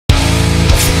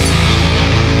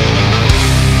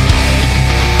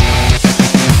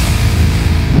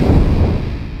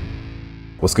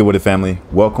What's good with it, family?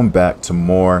 Welcome back to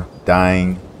more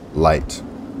Dying Light.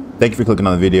 Thank you for clicking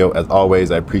on the video. As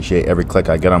always, I appreciate every click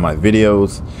I get on my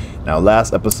videos. Now,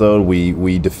 last episode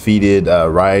we defeated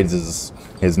Rides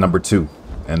his number 2,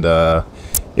 and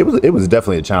it was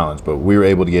definitely a challenge, but we were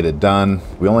able to get it done.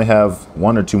 We only have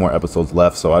 1 or 2 more episodes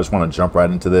left, so I just want to jump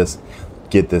right into this,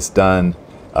 get this done.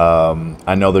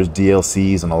 I know there's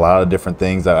DLCs and a lot of different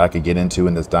things that I could get into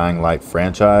in this Dying Light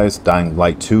franchise. Dying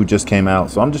Light 2 just came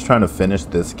out, so I'm just trying to finish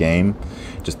this game,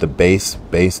 just the base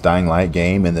Dying Light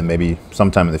game, and then maybe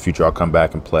sometime in the future I'll come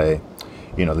back and play,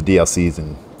 you know, the DLCs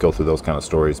and go through those kind of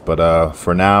stories. But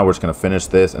for now, we're just gonna finish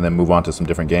this and then move on to some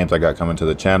different games I got coming to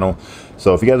the channel.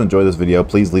 So if you guys enjoy this video,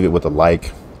 please leave it with a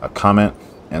like, a comment,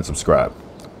 and subscribe.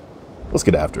 Let's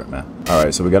get after it, man. All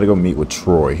right, so we got to go meet with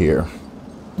Troy here.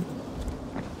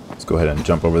 Let's go ahead and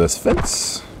jump over this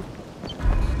fence.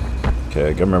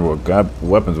 Okay, gotta remember what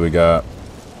weapons we got.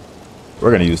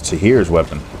 We're gonna use Tahir's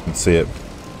weapon. You can see it,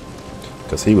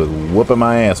 because he was whooping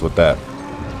my ass with that.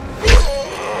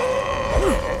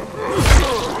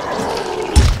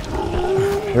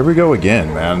 Here we go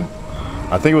again, man.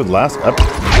 I think it was last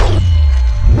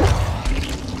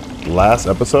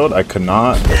episode I could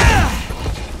not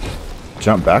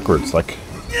jump backwards. Like,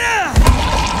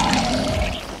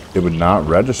 it would not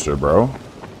register, bro.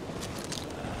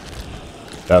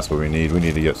 That's what we need. We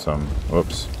need to get some.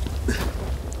 Whoops.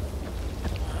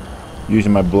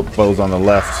 Using my bows on the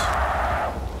left.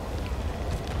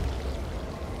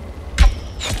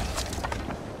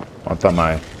 I thought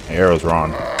my arrows were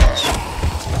on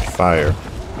fire.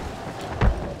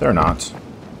 They're not.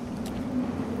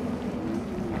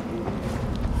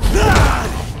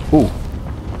 Ooh.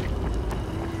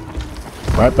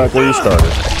 Right back where you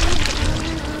started.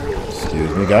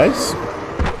 Excuse me, guys.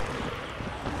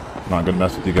 Not gonna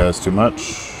mess with you guys too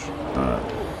much. Alright.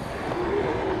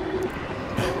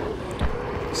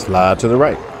 Slide to the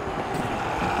right.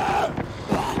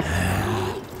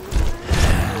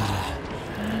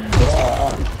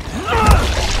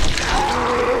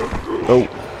 Oh.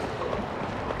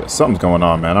 Yeah, something's going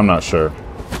on, man. I'm not sure.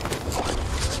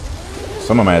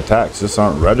 Some of my attacks just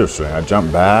aren't registering. I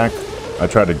jump back. I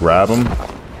tried to grab them.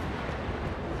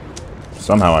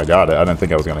 Somehow I got it. I didn't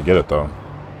think I was going to get it, though.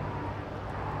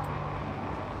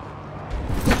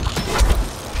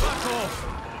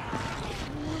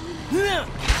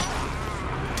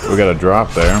 We got a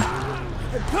drop there.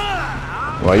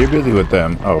 While you're busy with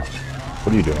them. Oh,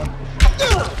 what are you doing?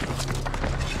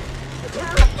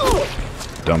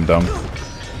 Dum-dum.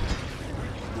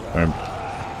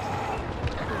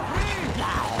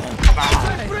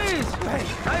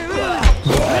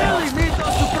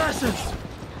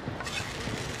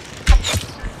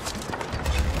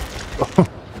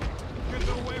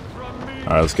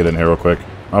 Alright, let's get in here real quick.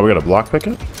 Oh, we got a block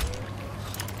picket?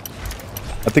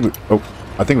 I think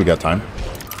we got time.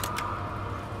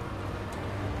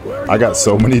 I got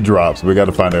so many drops. We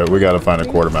gotta find a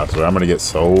quartermaster. I'm gonna get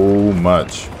so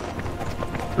much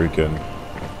freaking.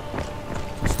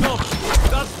 Stop!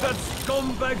 That's that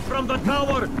scumbag from the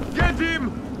tower! Get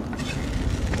him!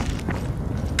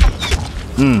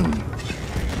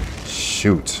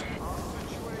 Shoot.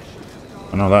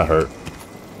 I know that hurt.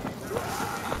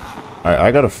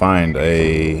 I gotta find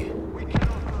a.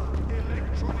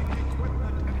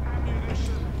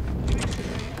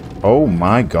 Oh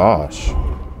my gosh.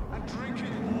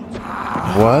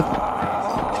 What?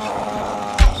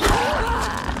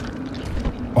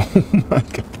 Oh my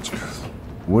gosh.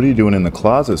 What are you doing in the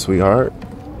closet, sweetheart?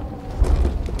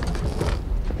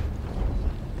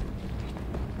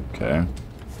 Okay.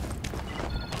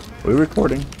 Are we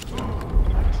recording?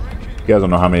 You guys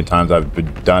don't know how many times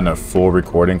I've done a full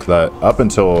recording, because up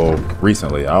until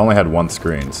recently, I only had one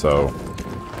screen, so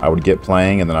I would get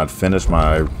playing and then I'd finish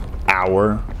my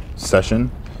hour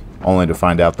session only to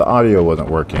find out the audio wasn't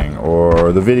working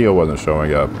or the video wasn't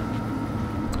showing up.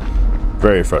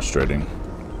 Very frustrating.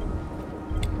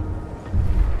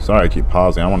 Sorry I keep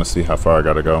pausing. I want to see how far I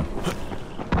gotta go.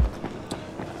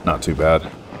 Not too bad.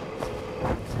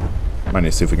 Might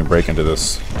need to see if we can break into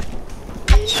this.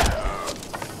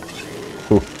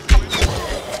 Ooh.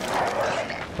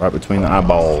 Right between the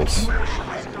eyeballs.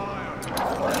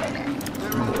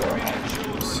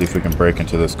 See if we can break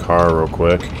into this car real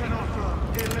quick.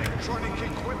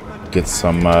 Get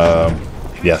some,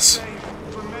 yes.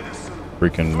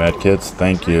 Freaking med kits,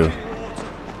 thank you.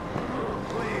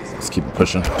 Let's keep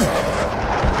pushing.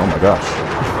 Oh my gosh.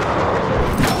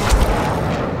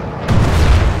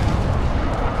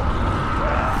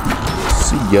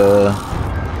 See ya.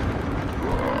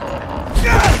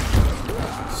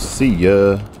 See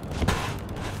ya.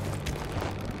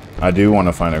 I do want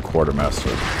to find a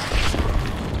quartermaster.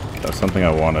 That's something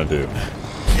I want to do.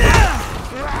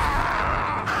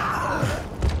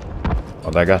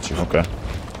 Oh, that got you. Okay.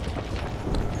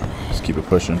 Just keep it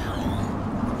pushing.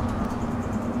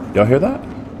 Y'all hear that?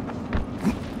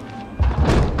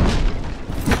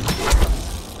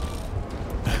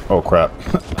 Oh, crap.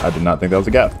 I did not think that was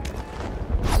a gap.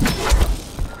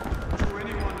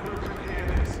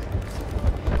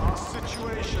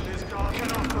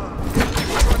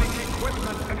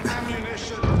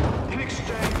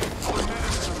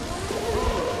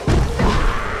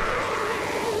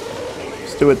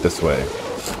 Do it this way.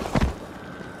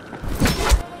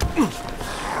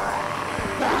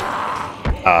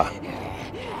 Ah.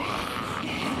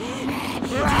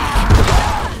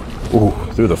 Ooh,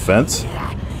 through the fence.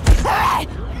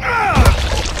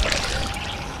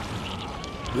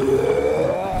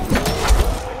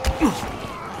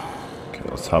 Okay,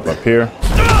 let's hop up here.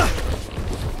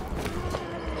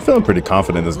 Feeling pretty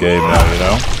confident in this game now, you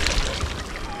know?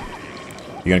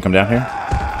 You gonna come down here?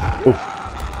 Ooh.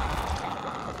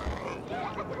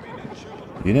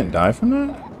 You didn't die from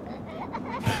that?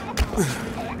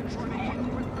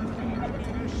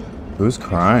 Who's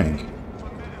crying?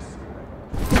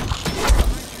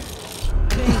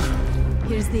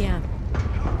 Here's the amp.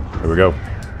 Here we go.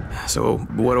 So,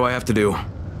 what do I have to do?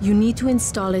 You need to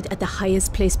install it at the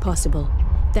highest place possible.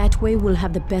 That way we'll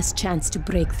have the best chance to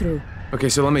break through. Okay,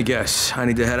 so let me guess. I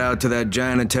need to head out to that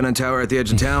giant antenna tower at the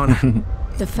edge of town?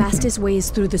 The fastest way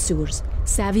is through the sewers.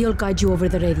 Savvy will guide you over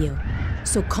the radio.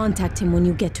 So contact him when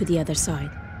you get to the other side.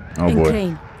 Oh and boy.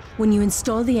 Crane, when you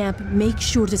install the amp, make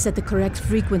sure to set the correct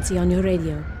frequency on your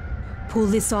radio. Pull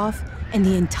this off, and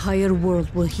the entire world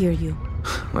will hear you.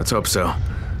 Let's hope so.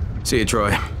 See you,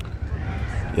 Troy.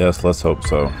 Yes, let's hope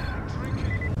so.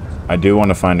 I do want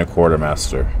to find a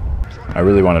quartermaster. I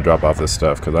really want to drop off this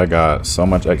stuff because I got so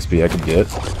much XP I could get.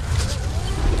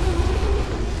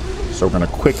 So we're going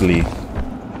to quickly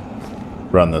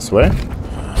run this way.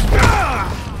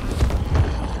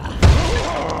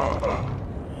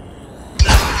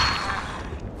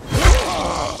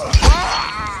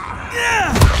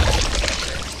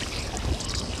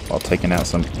 While taking out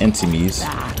some enemies.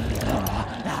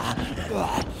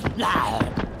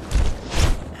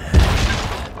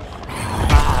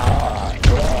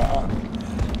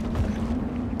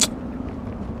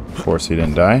 Of course he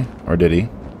didn't die, or did he?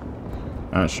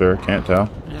 Not sure, can't tell.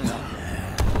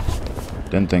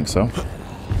 Didn't think so.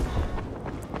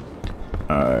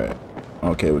 Alright.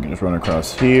 Okay, we can just run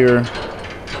across here.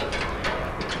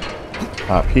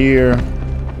 Pop here.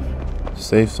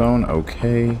 Safe zone,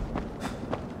 okay.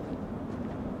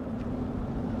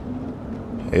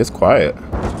 Hey, it's quiet.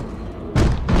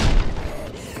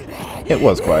 It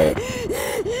was quiet.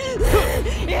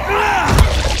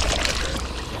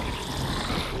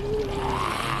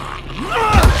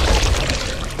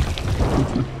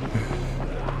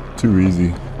 Too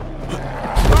easy.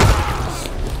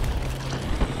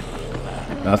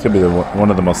 That's gonna be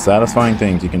one of the most satisfying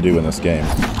things you can do in this game.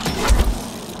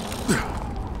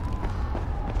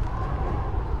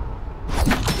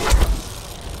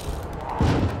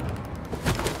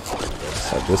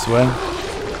 Head this way.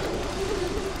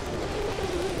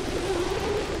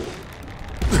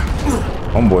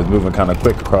 Homeboy's moving kind of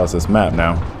quick across this map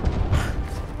now.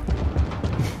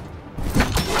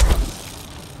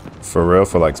 For real,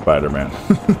 for like Spider-Man.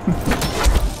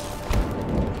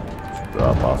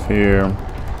 Drop off here.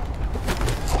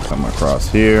 Come across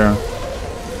here.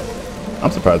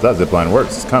 I'm surprised that zipline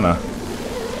works. It's kind of...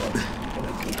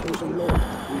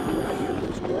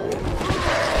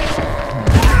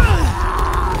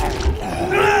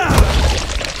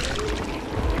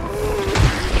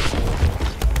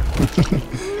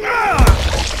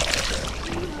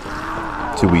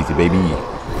 Too easy, baby.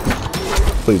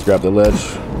 Please grab the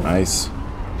ledge. Nice.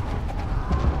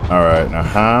 Alright, now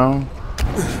how?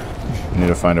 I need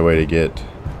to find a way to get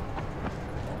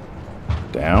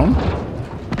down.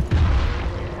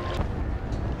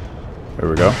 There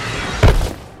we go.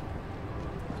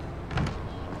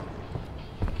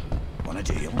 Want a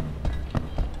deal?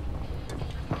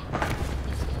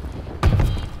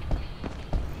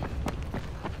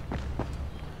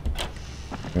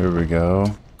 Here we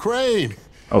go. Crane!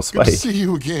 Oh, Spike. Good to see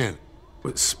you again.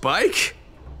 What, Spike?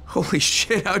 Holy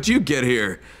shit, how'd you get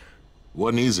here?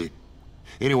 Wasn't easy.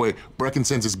 Anyway, Brecken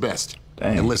sends his best.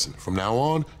 Dang. And listen, from now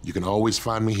on, you can always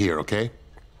find me here, okay?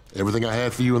 Everything I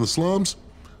had for you in the slums,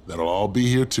 that'll all be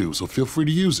here too, so feel free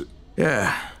to use it.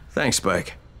 Yeah, thanks,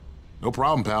 Spike. No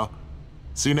problem, pal.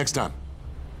 See you next time.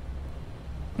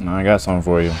 I got something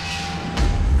for you.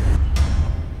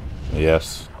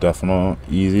 Yes, definitely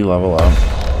easy level up.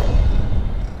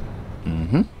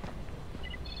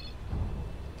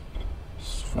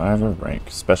 Survivor rank.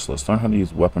 Specialist. Learn how to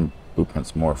use weapon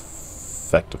blueprints more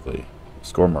effectively.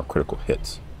 Score more critical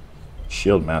hits.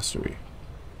 Shield mastery.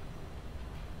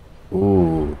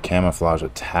 Ooh, camouflage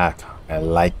attack. I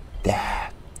like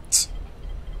that.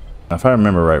 Now, if I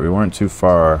remember right, we weren't too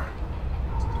far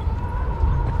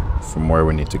from where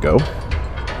we need to go.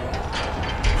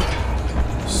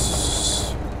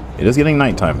 It is getting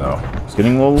nighttime though. It's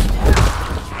getting a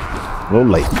little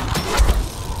late.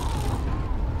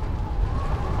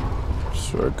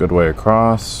 So a good way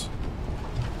across.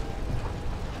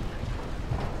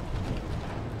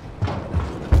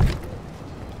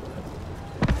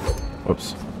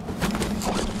 Whoops.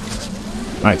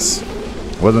 Nice.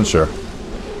 Wasn't sure.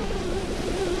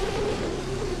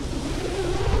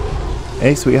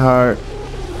 Hey, sweetheart.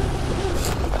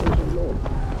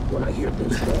 When I hear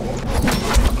this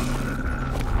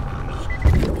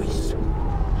noise.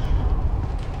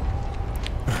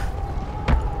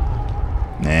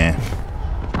 Nah.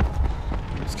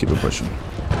 Let's keep it pushing.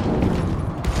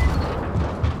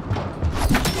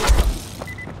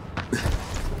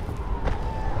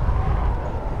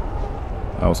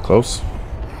 That was close.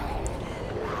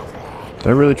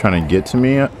 They're really trying to get to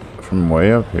me from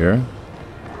way up here.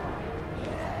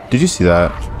 Did you see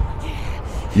that?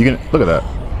 You can look at that.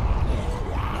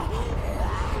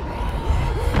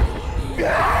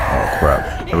 Oh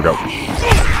crap. Here we go.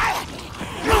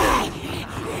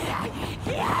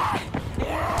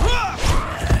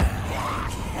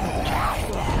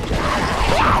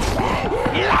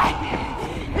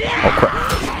 Oh crap.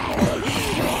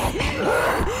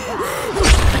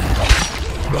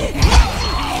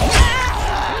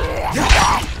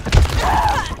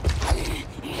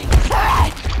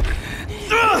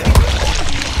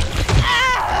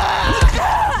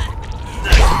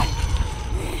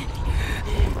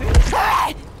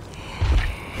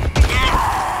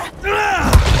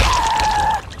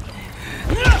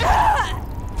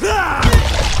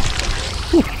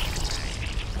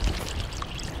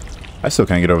 I still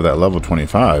can't get over that level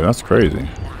 25. That's crazy.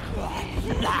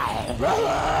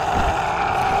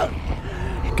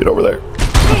 Get over there.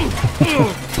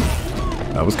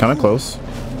 That was kind of close.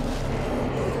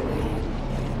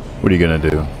 What are you gonna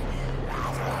do?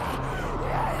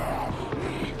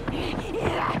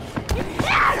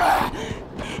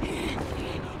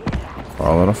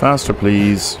 Fall a little faster,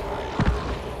 please.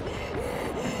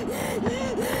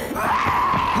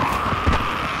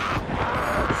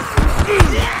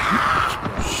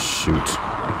 Shoot.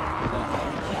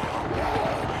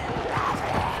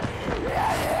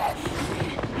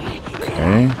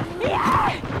 Okay.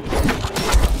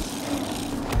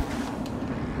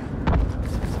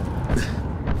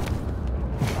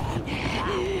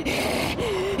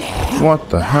 What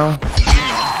the hell?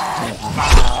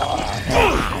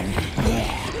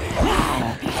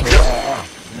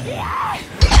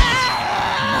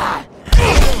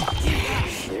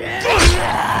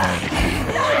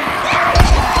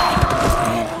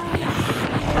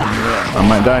 I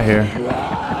might die here.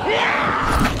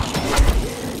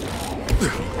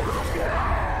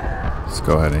 Let's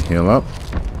go ahead and heal up.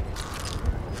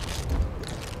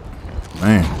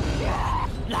 Man.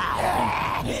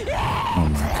 Oh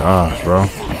my gosh, bro.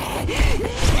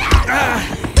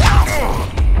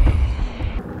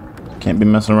 Can't be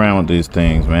messing around with these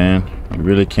things, man. You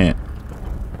really can't.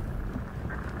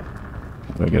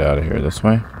 How do I get out of here? This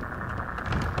way?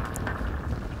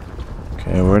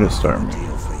 Okay, where did it start?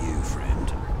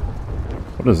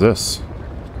 What is this?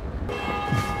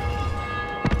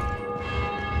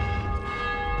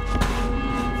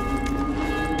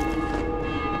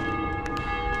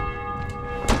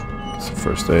 Some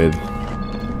first aid.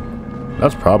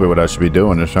 That's probably what I should be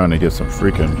doing, is trying to get some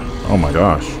freaking... Oh my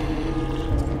gosh.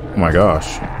 Oh my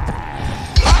gosh.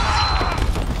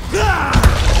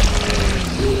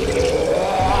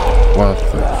 What the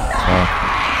fuck?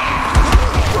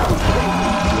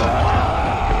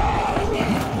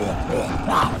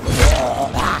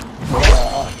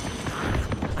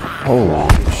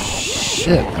 Holy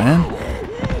shit, man.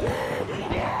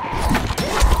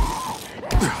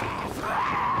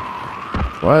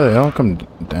 Why the hell come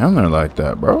down there like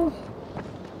that, bro?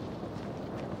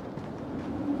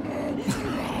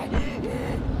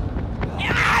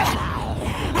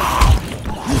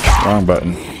 Wrong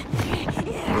button.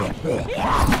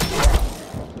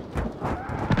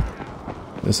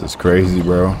 This is crazy,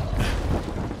 bro.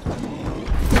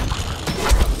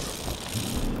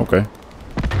 Okay.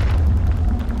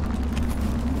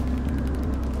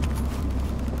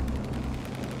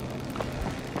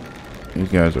 These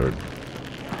guys are...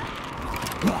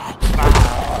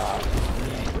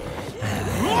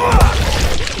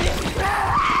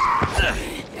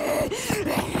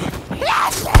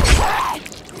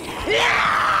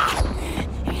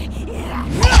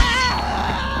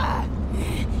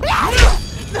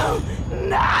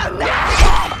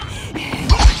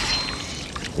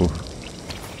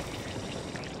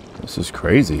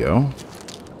 crazy, yo.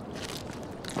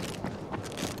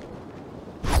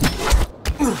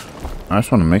 I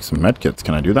just want to make some medkits.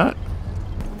 Can I do that?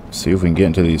 See if we can get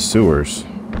into these sewers.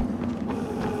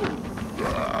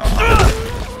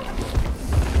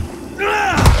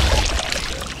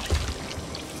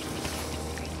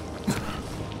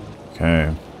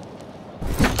 Okay.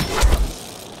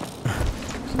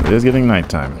 So it is getting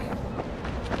nighttime.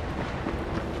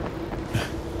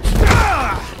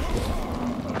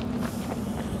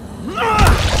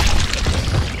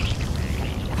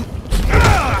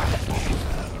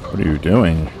 What are you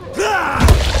doing?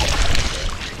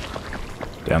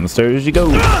 Down the stairs you go.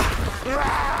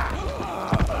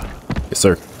 Yes,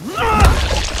 sir.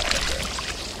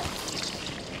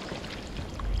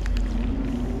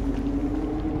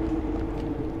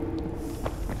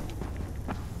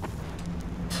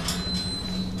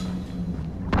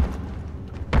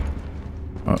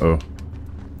 Uh-oh.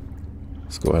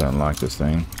 Let's go ahead and unlock this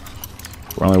thing.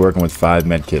 We're only working with 5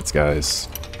 medkits, guys.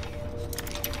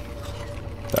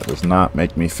 That does not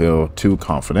make me feel too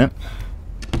confident.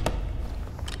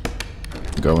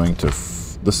 Going to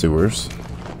the sewers.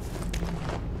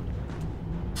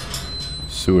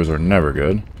 Sewers are never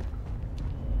good.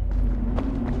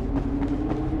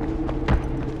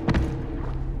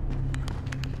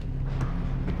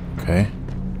 Okay.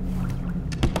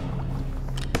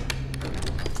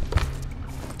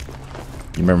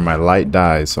 You remember my light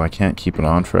dies, so I can't keep it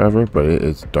on forever, but it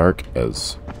is dark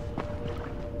as...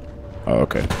 Oh,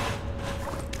 okay.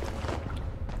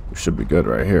 We should be good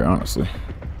right here, honestly.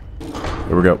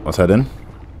 Here we go. Let's head in.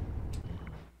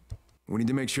 We need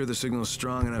to make sure the signal is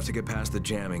strong enough to get past the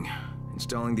jamming.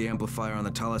 Installing the amplifier on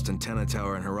the tallest antenna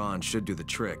tower in Harran should do the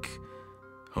trick.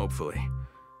 Hopefully.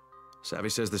 Savvy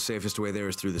says the safest way there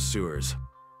is through the sewers.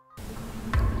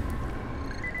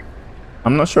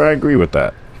 I'm not sure I agree with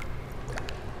that.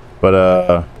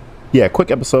 But, yeah, quick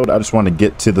episode. I just want to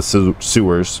get to the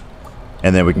sewers.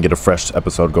 And then we can get a fresh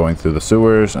episode going through the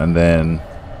sewers. And then,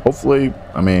 hopefully,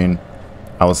 I mean...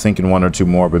 I was thinking 1 or 2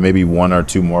 more, but maybe 1 or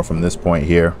 2 more from this point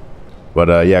here.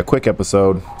 But yeah, quick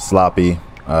episode, sloppy.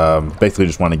 Basically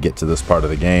just want to get to this part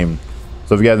of the game.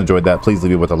 So if you guys enjoyed that, please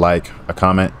leave it with a like, a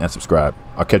comment, and subscribe.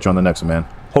 I'll catch you on the next one, man.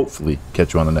 Hopefully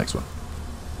catch you on the next one.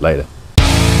 Later.